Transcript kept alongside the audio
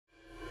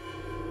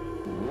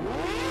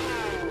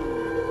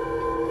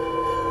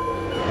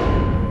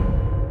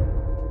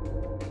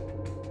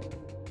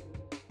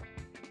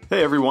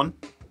Hey everyone,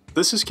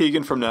 this is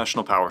Keegan from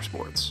National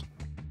Powersports.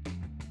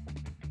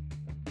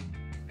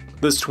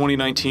 This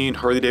 2019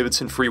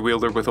 Harley-Davidson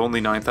Freewheeler with only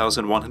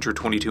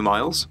 9,122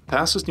 miles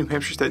passes New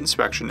Hampshire State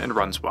inspection and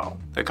runs well.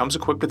 It comes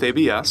equipped with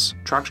ABS,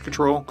 traction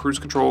control, cruise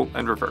control,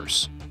 and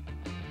reverse.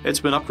 It's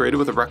been upgraded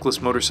with a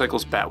Reckless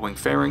Motorcycles Batwing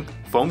fairing,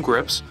 foam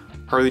grips,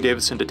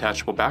 Harley-Davidson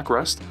detachable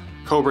backrest,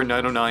 Cobra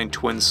 909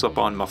 twin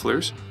slip-on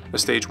mufflers, a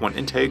Stage 1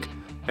 intake,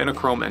 and a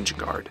chrome engine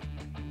guard.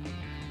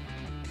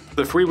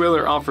 The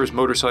Freewheeler offers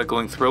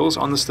motorcycling thrills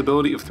on the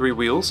stability of three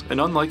wheels,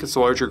 and unlike its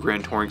larger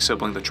Grand Touring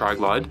sibling the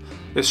Tri-Glide,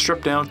 is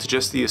stripped down to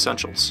just the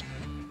essentials.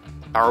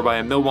 Powered by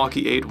a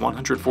Milwaukee 8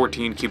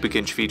 114 cubic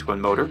inch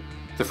V-twin motor,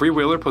 the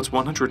Freewheeler puts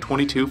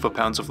 122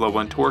 foot-pounds of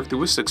low-end torque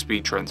through a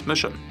 6-speed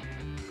transmission.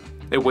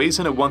 It weighs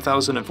in at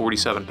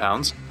 1,047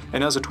 pounds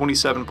and has a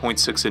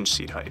 27.6 inch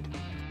seat height.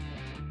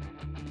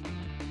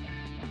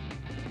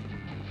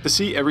 To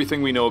see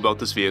everything we know about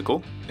this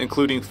vehicle,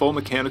 including full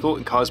mechanical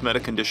and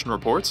cosmetic condition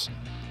reports,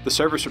 the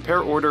service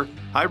repair order,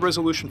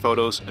 high-resolution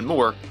photos, and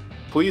more,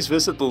 please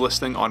visit the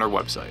listing on our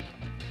website.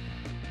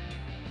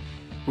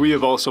 We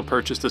have also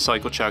purchased the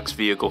CycleCheck's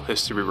Vehicle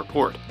History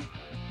Report.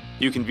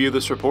 You can view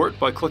this report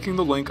by clicking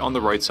the link on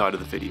the right side of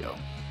the video.